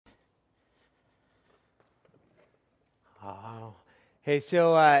Oh. Hey,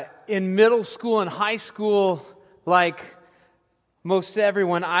 so in middle school and high school, like most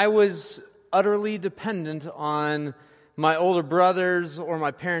everyone, I was utterly dependent on my older brothers or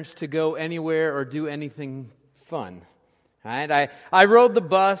my parents to go anywhere or do anything fun. Right? I rode the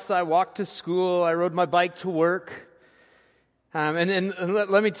bus, I walked to school, I rode my bike to work. And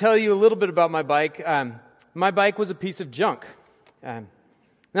let me tell you a little bit about my bike. My bike was a piece of junk. Now,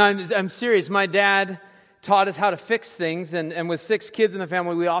 I'm serious. My dad taught us how to fix things, and with 6 kids in the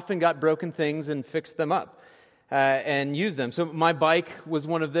family, we often got broken things and fixed them up and used them. So my bike was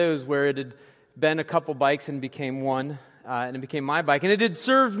one of those where it had been a couple bikes and became one, and it became my bike, and it had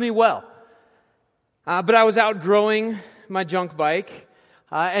served me well. But I was outgrowing my junk bike,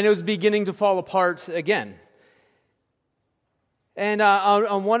 and it was beginning to fall apart again. And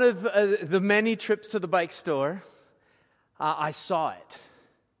on one of the many trips to the bike store, I saw it.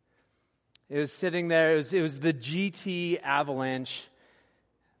 It was sitting there. It was the GT Avalanche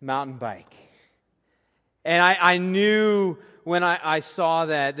mountain bike. And I knew when I saw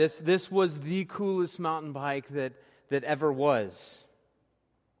that this was the coolest mountain bike that ever was.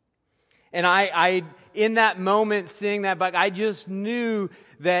 And I in that moment, seeing that bike, I just knew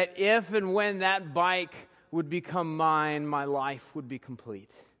that if and when that bike would become mine, my life would be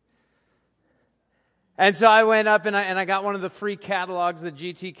complete. And so I went up and I got one of the free catalogs, the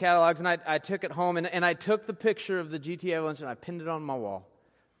GT catalogs, and I took it home and I took the picture of the GT Avalanche and I pinned it on my wall.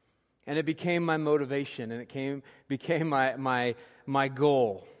 And it became my motivation, and it became my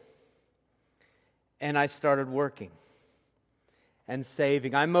goal. And I started working and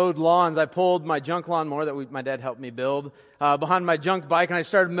saving. I mowed lawns. I pulled my junk lawnmower that my dad helped me build behind my junk bike, and I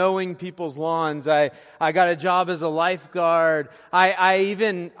started mowing people's lawns. I got a job as a lifeguard. I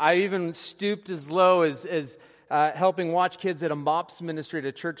even stooped as low as helping watch kids at a MOPS ministry at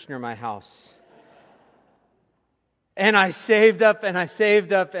a church near my house. And I saved up, and I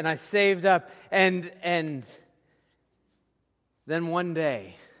saved up, and I saved up, and then one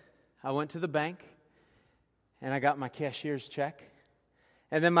day I went to the bank and I got my cashier's check.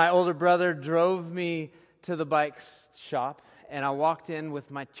 And then my older brother drove me to the bike shop, and I walked in with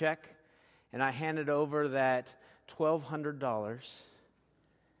my check, and I handed over that $1,200,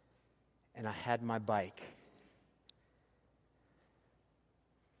 and I had my bike.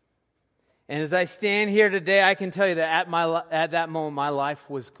 And as I stand here today, I can tell you that at that moment, my life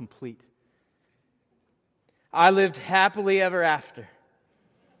was complete. I lived happily ever after.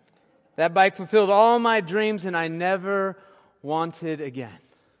 That bike fulfilled all my dreams, and I never wanted again.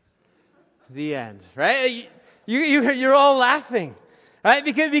 The end, right? You're all laughing, right?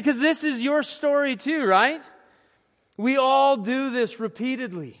 Because this is your story too, right? We all do this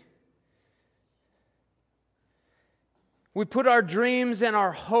repeatedly. We put our dreams and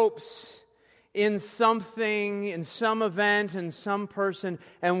our hopes in something, in some event, in some person,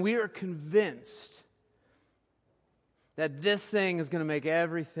 and we are convinced that this thing is going to make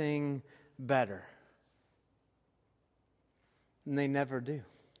everything better. And they never do.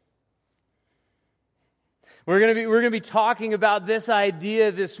 We're going to be talking about this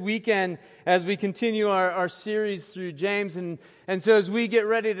idea this weekend as we continue our series through James, and so as we get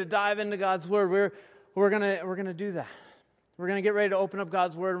ready to dive into God's Word, we're going to do that. We're going to get ready to open up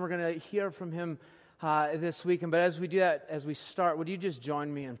God's Word, and we're going to hear from Him this weekend. But as we do that, as we start, would you just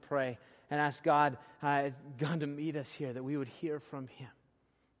join me and pray and ask God to meet us here, that we would hear from Him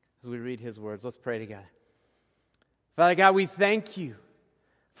as we read His words. Let's pray together. Father God, we thank You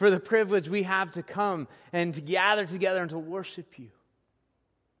for the privilege we have to come and to gather together and to worship You.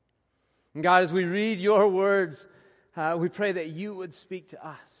 And God, as we read Your words, we pray that You would speak to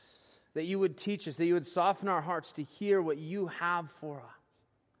us, that You would teach us, that You would soften our hearts to hear what You have for us.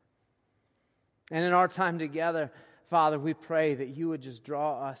 And in our time together, Father, we pray that You would just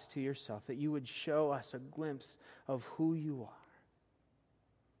draw us to Yourself, that You would show us a glimpse of who You are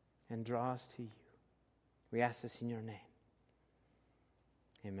and draw us to You. We ask this in Your name.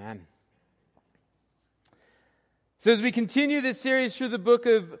 Amen. So as we continue this series through the book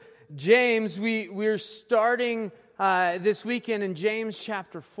of James, we're starting this weekend in James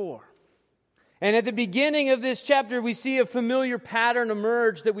chapter 4. And at the beginning of this chapter, we see a familiar pattern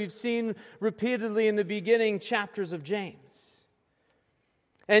emerge that we've seen repeatedly in the beginning chapters of James.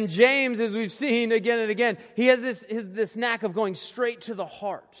 And James, as we've seen again and again, he has this knack of going straight to the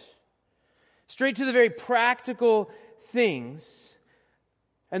heart, straight to the very practical things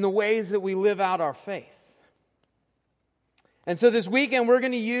and the ways that we live out our faith. And so this weekend we're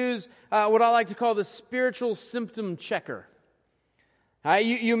going to use what I like to call the spiritual symptom checker.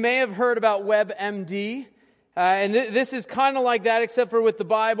 You may have heard about WebMD. And this is kind of like that, except for with the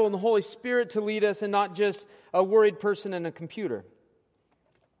Bible and the Holy Spirit to lead us and not just a worried person and a computer.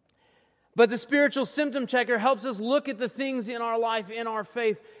 But the spiritual symptom checker helps us look at the things in our life, in our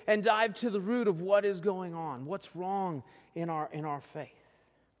faith, and dive to the root of what is going on, what's wrong in our faith.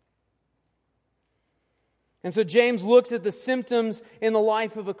 And so James looks at the symptoms in the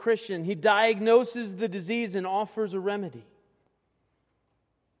life of a Christian. He diagnoses the disease and offers a remedy.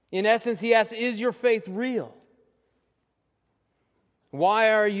 In essence, he asks, is your faith real?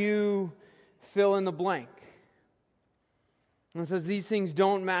 Why are you fill in the blank? And it says these things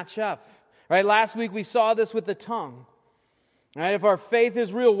don't match up. Right? Last week we saw this with the tongue. Right? If our faith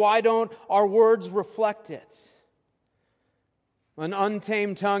is real, why don't our words reflect it? An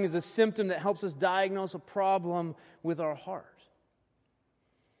untamed tongue is a symptom that helps us diagnose a problem with our heart.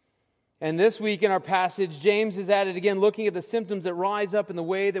 And this week in our passage, James is at it again, looking at the symptoms that rise up in the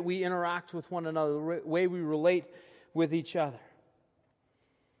way that we interact with one another, the way we relate with each other.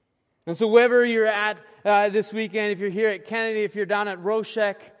 And so wherever you're at this weekend, if you're here at Kennedy, if you're down at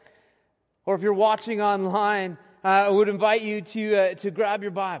Roshek, or if you're watching online, I would invite you to grab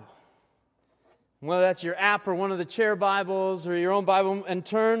your Bible. Whether that's your app or one of the chair Bibles or your own Bible, and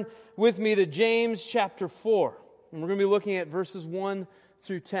turn with me to James chapter 4. And we're going to be looking at verses 1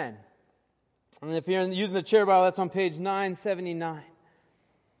 through 10. And if you're using the chair Bible, that's on page 979.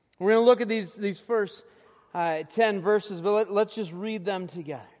 We're going to look at these first 10 verses, but let's just read them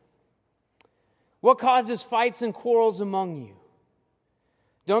together. What causes fights and quarrels among you?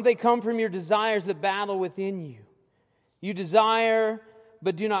 Don't they come from your desires that battle within you? You desire,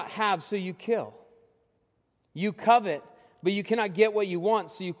 but do not have, so you kill. You covet, but you cannot get what you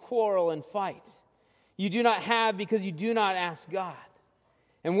want, so you quarrel and fight. You do not have because you do not ask God.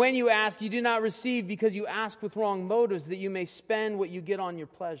 And when you ask, you do not receive because you ask with wrong motives, that you may spend what you get on your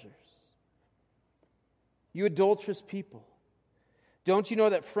pleasures. You adulterous people, don't you know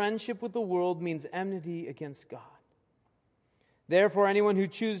that friendship with the world means enmity against God? Therefore, anyone who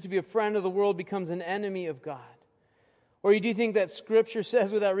chooses to be a friend of the world becomes an enemy of God. Or do you think that Scripture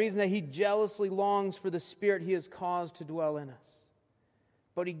says without reason that He jealously longs for the Spirit He has caused to dwell in us?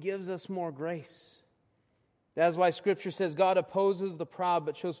 But He gives us more grace. That is why Scripture says God opposes the proud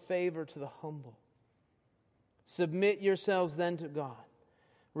but shows favor to the humble. Submit yourselves then to God.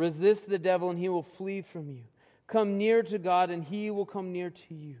 Resist the devil and he will flee from you. Come near to God and He will come near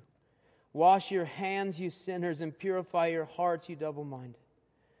to you. Wash your hands, you sinners, and purify your hearts, you double-minded.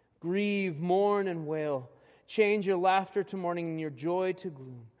 Grieve, mourn, and wail. Change your laughter to mourning and your joy to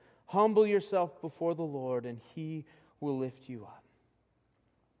gloom. Humble yourself before the Lord, and He will lift you up.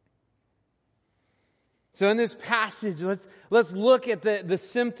 So in this passage, let's look at the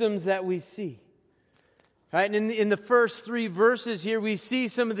symptoms that we see. Right? And in the first 3 verses here, we see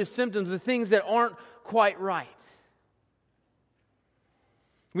some of the symptoms, the things that aren't quite right.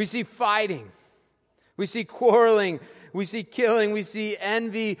 We see fighting. We see quarreling. We see killing. We see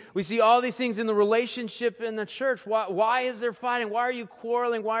envy. We see all these things in the relationship in the church. Why is there fighting? Why are you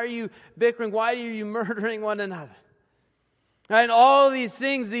quarreling? Why are you bickering? Why are you murdering one another? And all these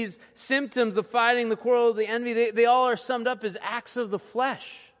things, these symptoms, the fighting, the quarrel, the envy, they all are summed up as acts of the flesh.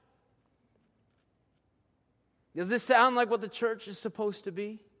 Does this sound like what the church is supposed to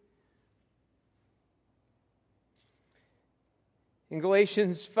be? In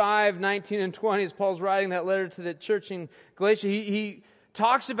Galatians 5, 19 and 20, as Paul's writing that letter to the church in Galatia, he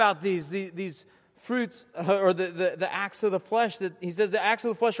talks about these fruits, or the acts of the flesh. That he says the acts of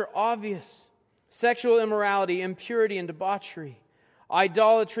the flesh are obvious. Sexual immorality, impurity and debauchery,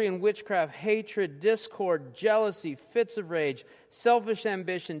 idolatry and witchcraft, hatred, discord, jealousy, fits of rage, selfish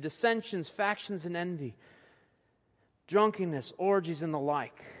ambition, dissensions, factions and envy, drunkenness, orgies and the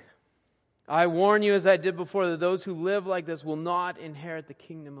like. I warn you, as I did before, that those who live like this will not inherit the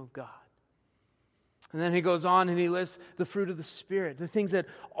kingdom of God. And then he goes on and he lists the fruit of the Spirit, the things that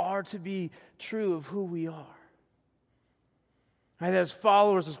are to be true of who we are. Right, as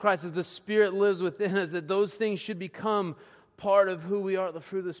followers of Christ, as the Spirit lives within us, that those things should become part of who we are, the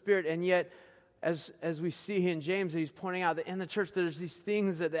fruit of the Spirit. And yet, as we see in James, he's pointing out that in the church there's these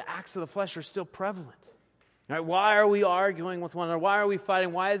things that the acts of the flesh are still prevalent. Right? Why are we arguing with one another? Why are we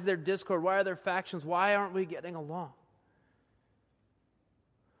fighting? Why is there discord? Why are there factions? Why aren't we getting along?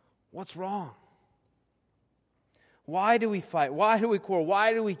 What's wrong? Why do we fight? Why do we quarrel?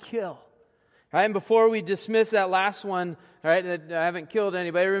 Why do we kill? Right? And before we dismiss that last one, right, that I haven't killed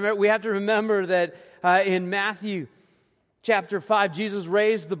anybody, we have to remember that in Matthew chapter 5, Jesus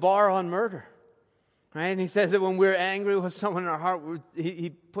raised the bar on murder. Right? And He says that when we're angry with someone in our heart, He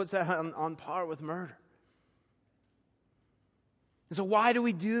puts that on par with murder. And so why do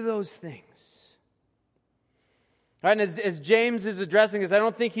we do those things? Right? And as James is addressing this, I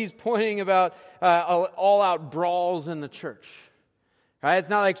don't think he's pointing about all-out brawls in the church. Right? It's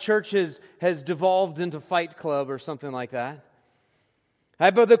not like church has devolved into Fight Club or something like that.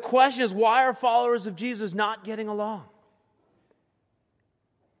 Right? But the question is, why are followers of Jesus not getting along?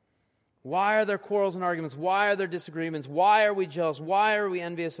 Why are there quarrels and arguments? Why are there disagreements? Why are we jealous? Why are we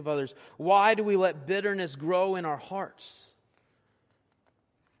envious of others? Why do we let bitterness grow in our hearts?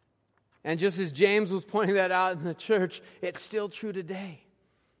 And just as James was pointing that out in the church, it's still true today.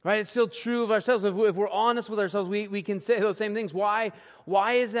 Right? It's still true of ourselves. If we're honest with ourselves, we can say those same things. Why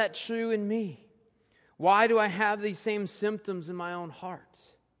is that true in me? Why do I have these same symptoms in my own heart?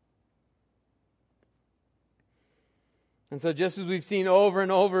 And so just as we've seen over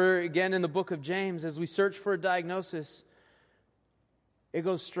and over again in the book of James, as we search for a diagnosis, it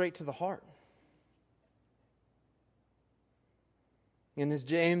goes straight to the heart. And as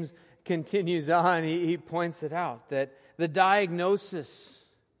James continues on, he points it out, that the diagnosis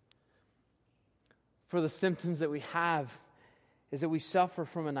for the symptoms that we have is that we suffer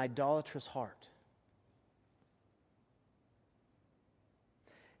from an idolatrous heart.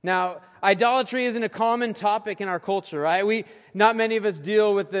 Now, idolatry isn't a common topic in our culture, right? Not many of us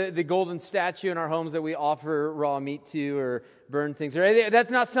deal with the golden statue in our homes that we offer raw meat to or burn things. Right? That's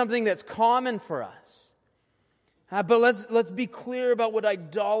not something that's common for us. But let's be clear about what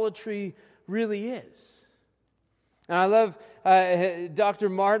idolatry really is. And I love Dr.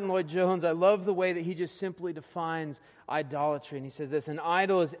 Martin Lloyd-Jones. I love the way that he just simply defines idolatry. And he says this: an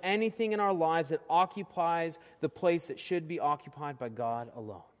idol is anything in our lives that occupies the place that should be occupied by God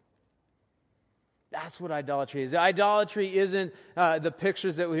alone. That's what idolatry is. Idolatry isn't the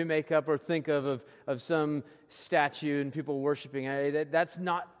pictures that we make up or think of some statue and people worshiping. That's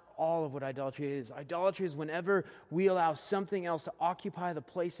not all of what idolatry is. Idolatry is whenever we allow something else to occupy the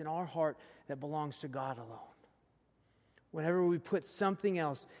place in our heart that belongs to God alone. Whenever we put something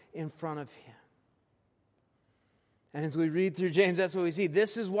else in front of Him. And as we read through James, that's what we see.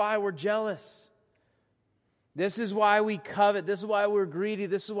 This is why we're jealous. This is why we covet. This is why we're greedy.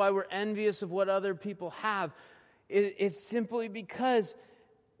 This is why we're envious of what other people have. It's simply because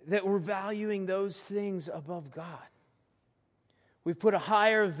that we're valuing those things above God. We've put a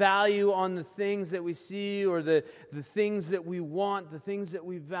higher value on the things that we see or the things that we want, the things that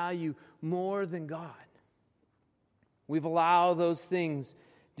we value more than God. We've allowed those things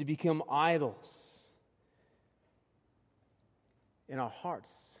to become idols in our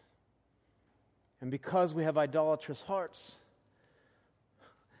hearts. And because we have idolatrous hearts,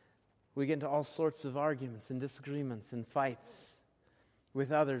 we get into all sorts of arguments and disagreements and fights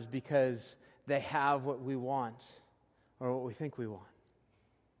with others because they have what we want or what we think we want.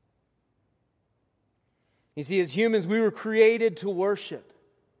 You see, as humans, we were created to worship.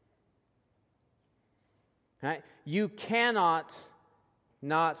 Right? You cannot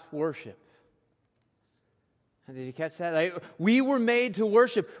not worship. Did you catch that? We were made to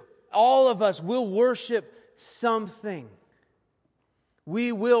worship. All of us will worship something.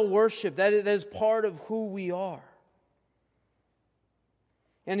 We will worship. That is part of who we are.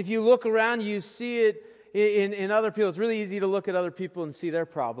 And if you look around, you see it in other people. It's really easy to look at other people and see their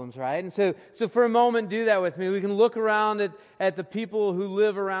problems, right? And so for a moment, do that with me. We can look around at the people who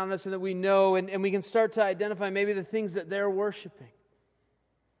live around us and that we know, and we can start to identify maybe the things that they're worshiping.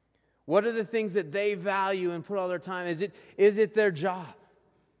 What are the things that they value and put all their time? Is it their job?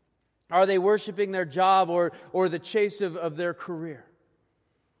 Are they worshiping their job or the chase of their career?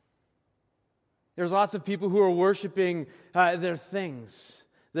 There's lots of people who are worshiping their things.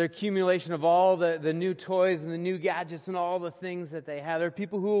 Their accumulation of all the new toys and the new gadgets and all the things that they have. There are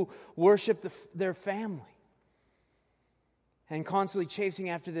people who worship their family and constantly chasing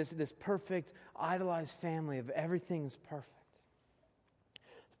after this perfect, idolized family of everything is perfect.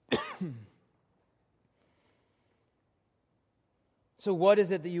 So what is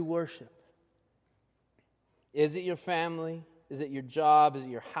it that you worship? Is it your family? Is it your job? Is it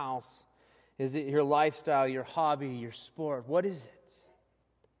your house? Is it your lifestyle, your hobby, your sport? What is it?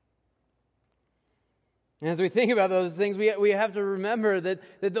 And as we think about those things, we have to remember that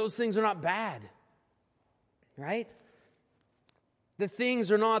those things are not bad. Right? The things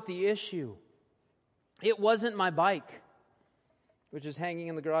are not the issue. It wasn't my bike, which is hanging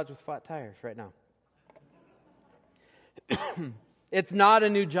in the garage with flat tires right now. It's not a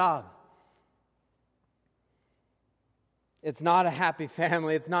new job. It's not a happy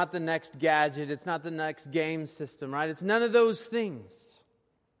family. It's not the next gadget. It's not the next game system, right? It's none of those things.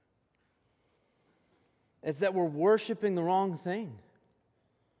 It's that we're worshiping the wrong thing.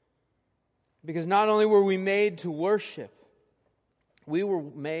 Because not only were we made to worship, we were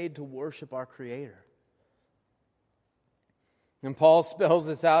made to worship our Creator. And Paul spells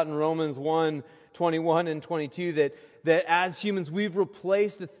this out in Romans 1:21 and 22 that as humans we've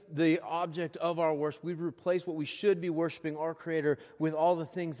replaced the object of our worship. We've replaced what we should be worshiping, our Creator, with all the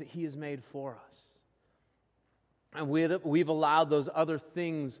things that He has made for us. And we've allowed those other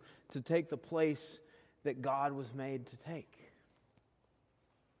things to take the place that God was made to take.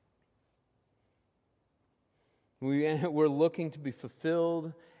 We're looking to be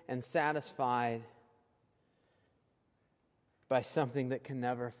fulfilled and satisfied by something that can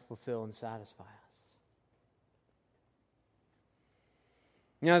never fulfill and satisfy us.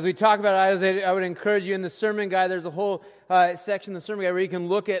 As we talk about idols, I would encourage you in the sermon guide, there's a whole section in the sermon guide where you can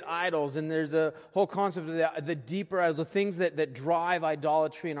look at idols, and there's a whole concept of the deeper idols, the things that drive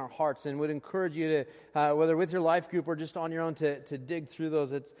idolatry in our hearts, and would encourage you to, whether with your life group or just on your own, to dig through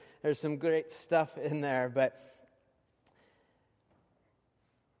those. There's some great stuff in there, but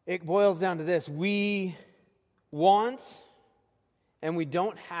it boils down to this. We want and we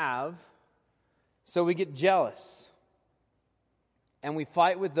don't have, so we get jealous. And we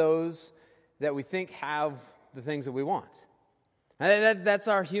fight with those that we think have the things that we want. And that's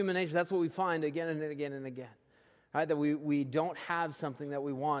our human nature. That's what we find again and again and again. Right? That we don't have something that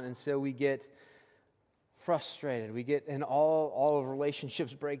we want, and so we get frustrated. And all of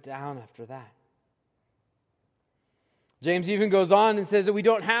relationships break down after that. James even goes on and says that we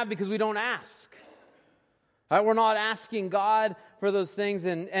don't have because we don't ask. Right? We're not asking God for those things,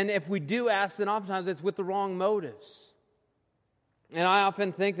 and if we do ask, then oftentimes it's with the wrong motives. And I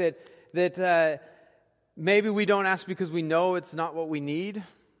often think that maybe we don't ask because we know it's not what we need,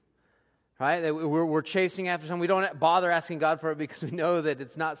 right? That we're chasing after something. We don't bother asking God for it because we know that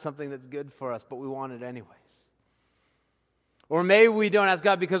it's not something that's good for us, but we want it anyways. Or maybe we don't ask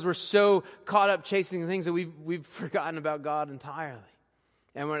God because we're so caught up chasing the things that we've forgotten about God entirely.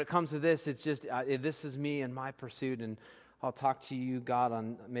 And when it comes to this, it's just, this is me and my pursuit, and I'll talk to you,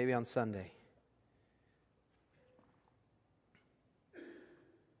 God, maybe on Sunday.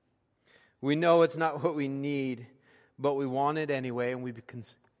 We know it's not what we need, but we want it anyway, and we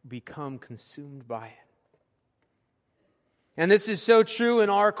become consumed by it. And this is so true in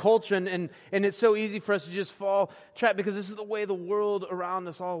our culture, and it's so easy for us to just fall trapped because this is the way the world around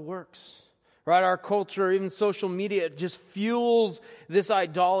us all works. Right? Our culture, even social media, it just fuels this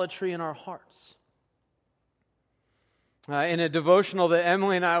idolatry in our hearts. In a devotional that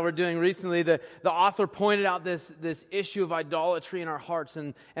Emily and I were doing recently, the author pointed out this issue of idolatry in our hearts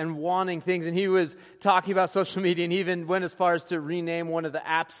and wanting things. And he was talking about social media, and he even went as far as to rename one of the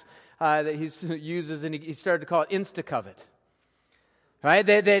apps that he uses, and he started to call it Instacovet. Right?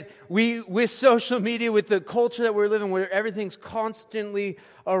 That we, with social media, with the culture that we're living, where everything's constantly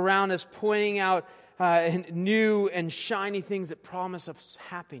around us, pointing out new and shiny things that promise us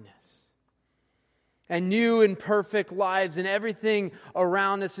happiness. And new and perfect lives, and everything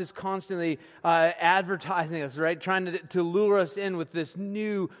around us is constantly advertising us, right? Trying to lure us in with this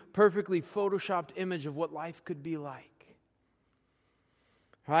new, perfectly photoshopped image of what life could be like.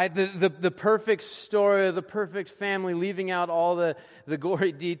 Right? The perfect story of the perfect family, leaving out all the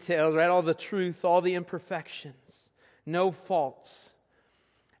gory details, right? All the truth, all the imperfections, no faults.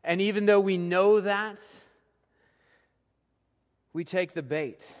 And even though we know that, we take the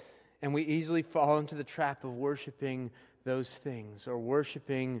bait. And we easily fall into the trap of worshiping those things, or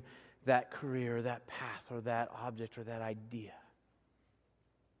worshiping that career, or that path, or that object, or that idea.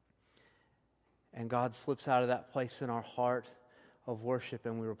 And God slips out of that place in our heart of worship,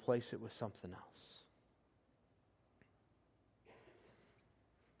 and we replace it with something else.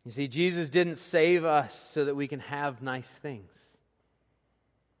 You see, Jesus didn't save us so that we can have nice things.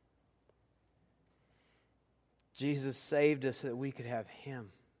 Jesus saved us so that we could have Him.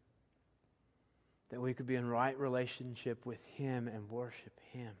 That we could be in right relationship with Him and worship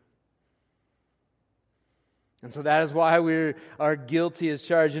Him. And so that is why we are guilty as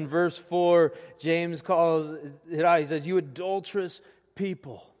charged. In verse 4, James calls it out. He says, "You adulterous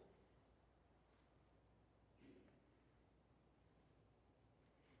people."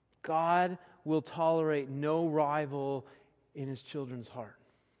 God will tolerate no rival in His children's heart.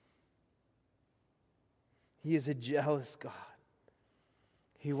 He is a jealous God.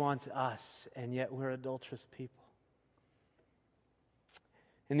 He wants us, and yet we're adulterous people.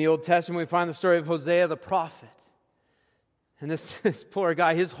 In the Old Testament, we find the story of Hosea the prophet. And this poor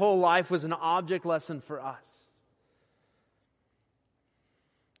guy, his whole life was an object lesson for us.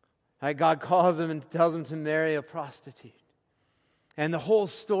 Right? God calls him and tells him to marry a prostitute. And the whole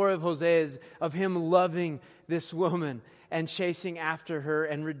story of Hosea is of him loving this woman and chasing after her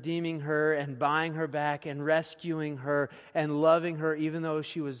and redeeming her and buying her back and rescuing her and loving her even though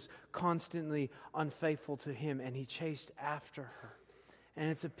she was constantly unfaithful to Him, and He chased after her. And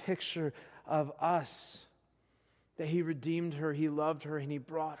it's a picture of us, that He redeemed her, He loved her, and He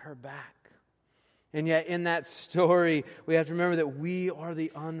brought her back. And yet in that story, we have to remember that we are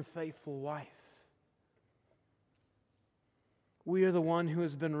the unfaithful wife. We are the one who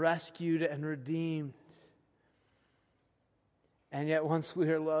has been rescued and redeemed. And yet once we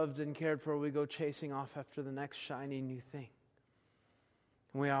are loved and cared for, we go chasing off after the next shiny new thing.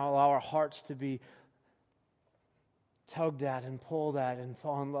 And we allow our hearts to be tugged at and pulled at and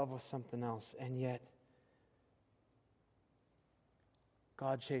fall in love with something else. And yet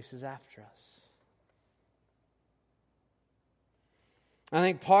God chases after us. I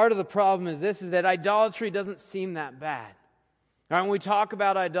think part of the problem is this, is that idolatry doesn't seem that bad. All right, when we talk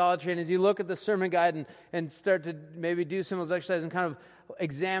about idolatry, and as you look at the sermon guide and start to maybe do some of those exercises and kind of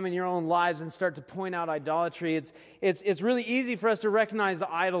examine your own lives and start to point out idolatry, it's really easy for us to recognize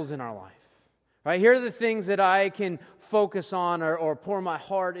the idols in our life. Right? Here are the things that I can focus on or pour my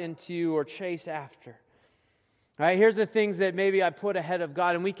heart into or chase after. Right? Here's the things that maybe I put ahead of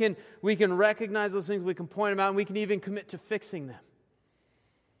God, and we can recognize those things, we can point them out, and we can even commit to fixing them.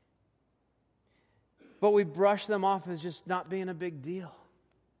 But we brush them off as just not being a big deal.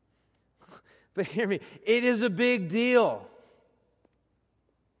 But hear me, it is a big deal.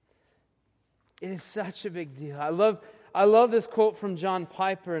 It is such a big deal. I love this quote from John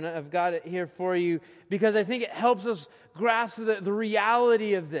Piper, and I've got it here for you, because I think it helps us grasp the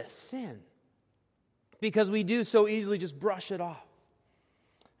reality of this sin. Because we do so easily just brush it off.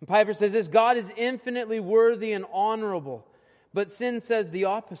 And Piper says this: God is infinitely worthy and honorable, but sin says the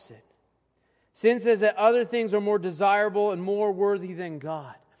opposite. Sin says that other things are more desirable and more worthy than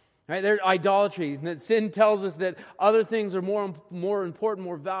God. Right? There's idolatry. That sin tells us that other things are more important,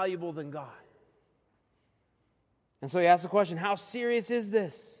 more valuable than God. And so he asks the question, how serious is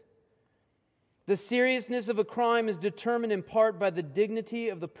this? The seriousness of a crime is determined in part by the dignity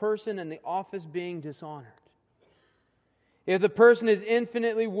of the person and the office being dishonored. If the person is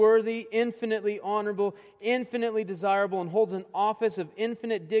infinitely worthy, infinitely honorable, infinitely desirable, and holds an office of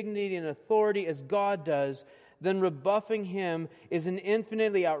infinite dignity and authority as God does, then rebuffing him is an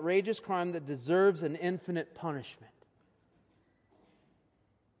infinitely outrageous crime that deserves an infinite punishment.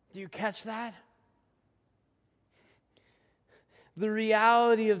 Do you catch that? The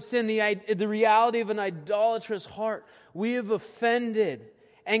reality of sin, the reality of an idolatrous heart. We have offended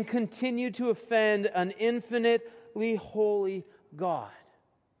and continue to offend an infinitely holy God.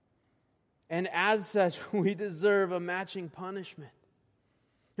 And as such, we deserve a matching punishment.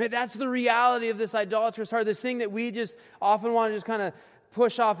 That's the reality of this idolatrous heart. This thing that we just often want to just kind of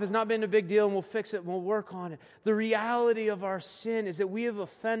push off as not being a big deal, and we'll fix it and we'll work on it. The reality of our sin is that we have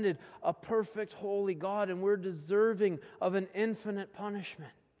offended a perfect, holy God, and we're deserving of an infinite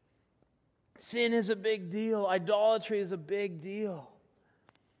punishment. Sin is a big deal. Idolatry is a big deal.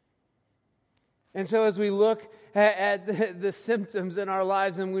 And so as we look at the symptoms in our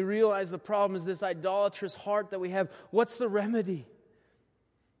lives and we realize the problem is this idolatrous heart that we have, what's the remedy?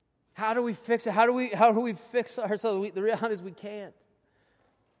 How do we fix it? How do we fix ourselves? The reality is we can't.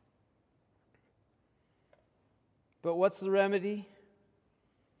 But what's the remedy?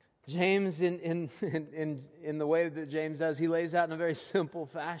 James, in the way that James does, he lays out in a very simple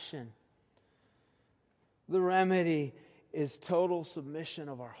fashion. The remedy is total submission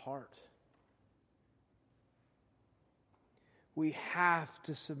of our heart. We have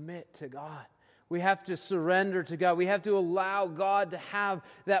to submit to God. We have to surrender to God. We have to allow God to have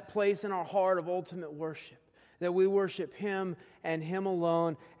that place in our heart of ultimate worship. That we worship Him and Him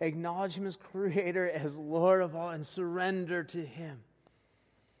alone, acknowledge Him as Creator, as Lord of all, and surrender to Him.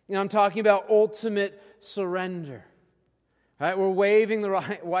 You know, I'm talking about ultimate surrender. All right, we're waving the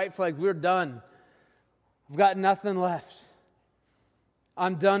white flag. We're done. I've got nothing left.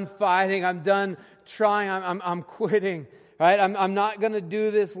 I'm done fighting. I'm done trying. I'm quitting. Right? I'm not going to do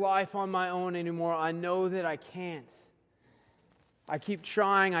this life on my own anymore. I know that I can't. I keep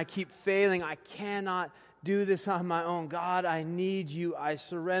trying. I keep failing. I cannot do this on my own. God, I need You. I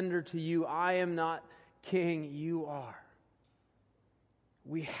surrender to You. I am not king. You are.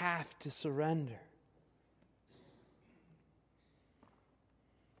 We have to surrender.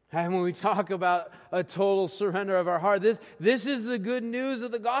 And when we talk about a total surrender of our heart, this is the good news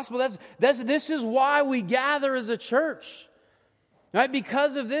of the gospel. This is why we gather as a church. Right?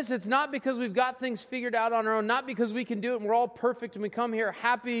 Because of this, it's not because we've got things figured out on our own, not because we can do it and we're all perfect and we come here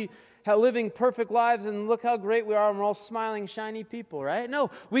happy, living perfect lives and look how great we are and we're all smiling, shiny people, right? No,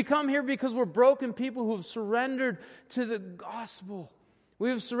 we come here because we're broken people who have surrendered to the gospel. We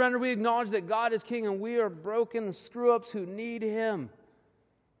have surrendered, we acknowledge that God is king and we are broken screw-ups who need Him.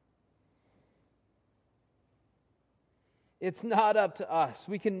 It's not up to us.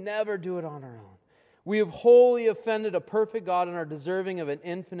 We can never do it on our own. We have wholly offended a perfect God and are deserving of an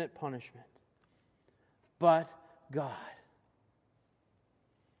infinite punishment. But God.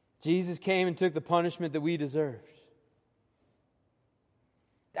 Jesus came and took the punishment that we deserved.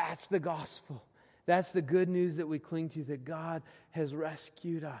 That's the gospel. That's the good news that we cling to, that God has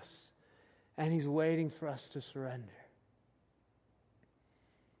rescued us and He's waiting for us to surrender.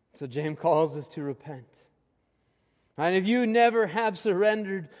 So James calls us to repent. And if you never have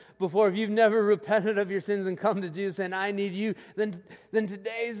surrendered before, if you've never repented of your sins and come to Jesus and I need you, then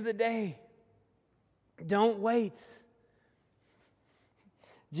today's the day. Don't wait.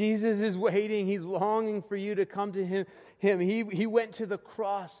 Jesus is waiting. He's longing for you to come to Him. He went to the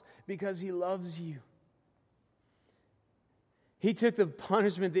cross because He loves you. He took the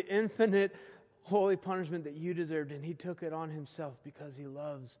punishment, the infinite, holy punishment that you deserved, and He took it on Himself because He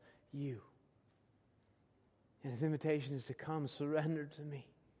loves you. And His invitation is to come, surrender to me.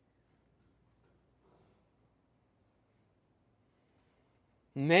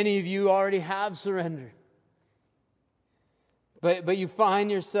 Many of you already have surrendered. But you find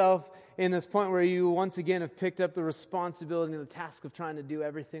yourself in this point where you once again have picked up the responsibility and the task of trying to do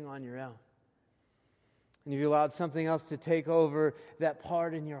everything on your own. And you've allowed something else to take over that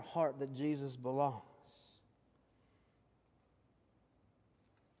part in your heart that Jesus belongs.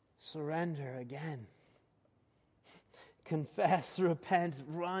 Surrender again. Confess, repent,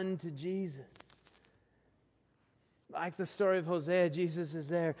 run to Jesus. Like the story of Hosea, Jesus is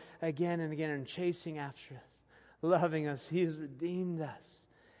there again and again and chasing after us, loving us. He has redeemed us,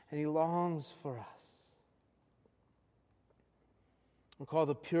 and He longs for us. We're called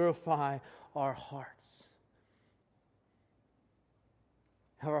to purify our hearts.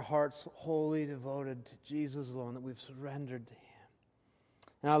 Have our hearts wholly devoted to Jesus alone, that we've surrendered to Him.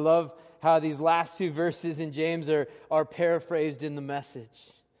 And I love how these last two verses in James are paraphrased in the Message.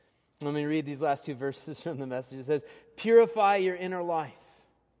 Let me read these last two verses from the Message. It says, purify your inner life.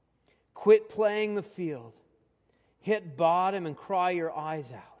 Quit playing the field. Hit bottom and cry your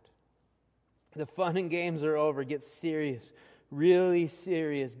eyes out. The fun and games are over. Get serious. Really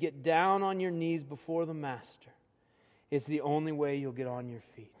serious. Get down on your knees before the Master. It's the only way you'll get on your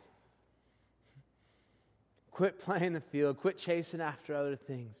feet. Quit playing the field. Quit chasing after other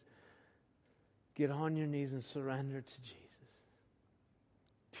things. Get on your knees and surrender to Jesus.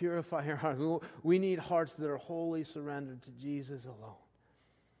 Purify your heart. We need hearts that are wholly surrendered to Jesus alone.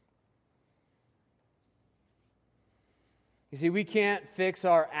 You see, we can't fix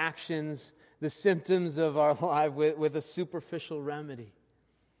our actions, the symptoms of our life, with a superficial remedy.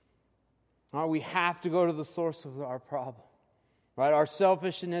 Right? We have to go to the source of our problem. Right? Our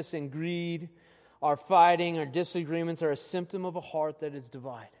selfishness and greed, our fighting, our disagreements are a symptom of a heart that is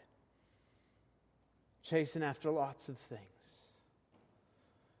divided. Chasing after lots of things.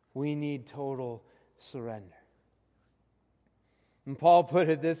 We need total surrender. And Paul put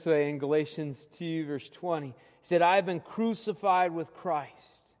it this way in Galatians 2, verse 20. He said, I have been crucified with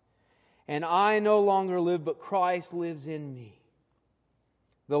Christ, and I no longer live, but Christ lives in me.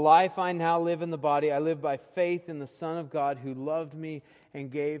 The life I now live in the body, I live by faith in the Son of God who loved me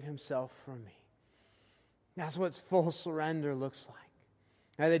and gave Himself for me. That's what full surrender looks like.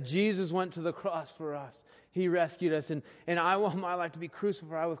 Now that Jesus went to the cross for us. He rescued us, and I want my life to be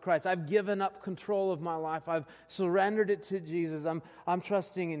crucified with Christ. I've given up control of my life. I've surrendered it to Jesus. I'm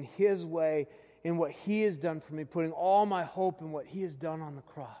trusting in His way, in what He has done for me, putting all my hope in what He has done on the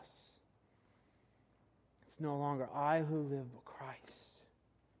cross. It's no longer I who live, but Christ.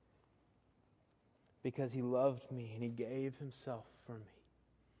 Because He loved me and He gave Himself for me.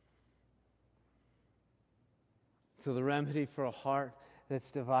 So the remedy for a heart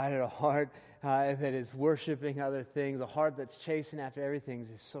that's divided, a heart that is worshiping other things, a heart that's chasing after everything,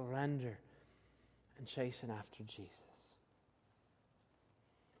 is surrender and chasing after Jesus.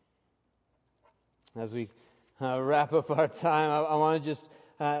 As we wrap up our time, I want to just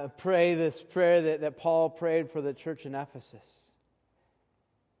pray this prayer that Paul prayed for the church in Ephesus.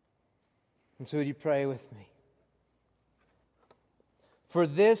 And so would you pray with me? For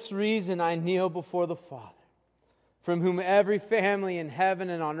this reason I kneel before the Father, from whom every family in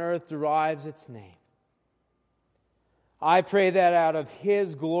heaven and on earth derives its name. I pray that out of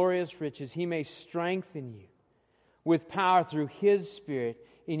His glorious riches He may strengthen you with power through His Spirit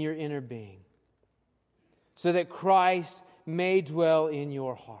in your inner being, so that Christ may dwell in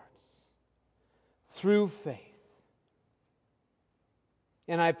your hearts through faith.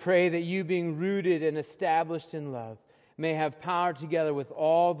 And I pray that you, being rooted and established in love, may have power together with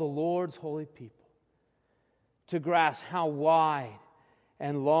all the Lord's holy people to grasp how wide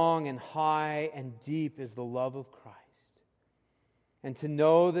and long and high and deep is the love of Christ, and to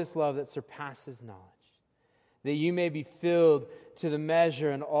know this love that surpasses knowledge, that you may be filled to the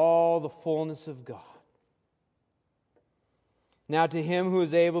measure and all the fullness of God. Now to Him who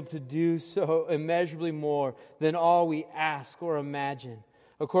is able to do so immeasurably more than all we ask or imagine,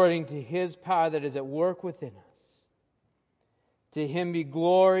 according to His power that is at work within us, to Him be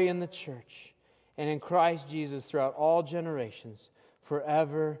glory in the church and in Christ Jesus throughout all generations,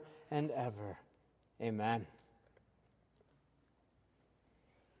 forever and ever. Amen.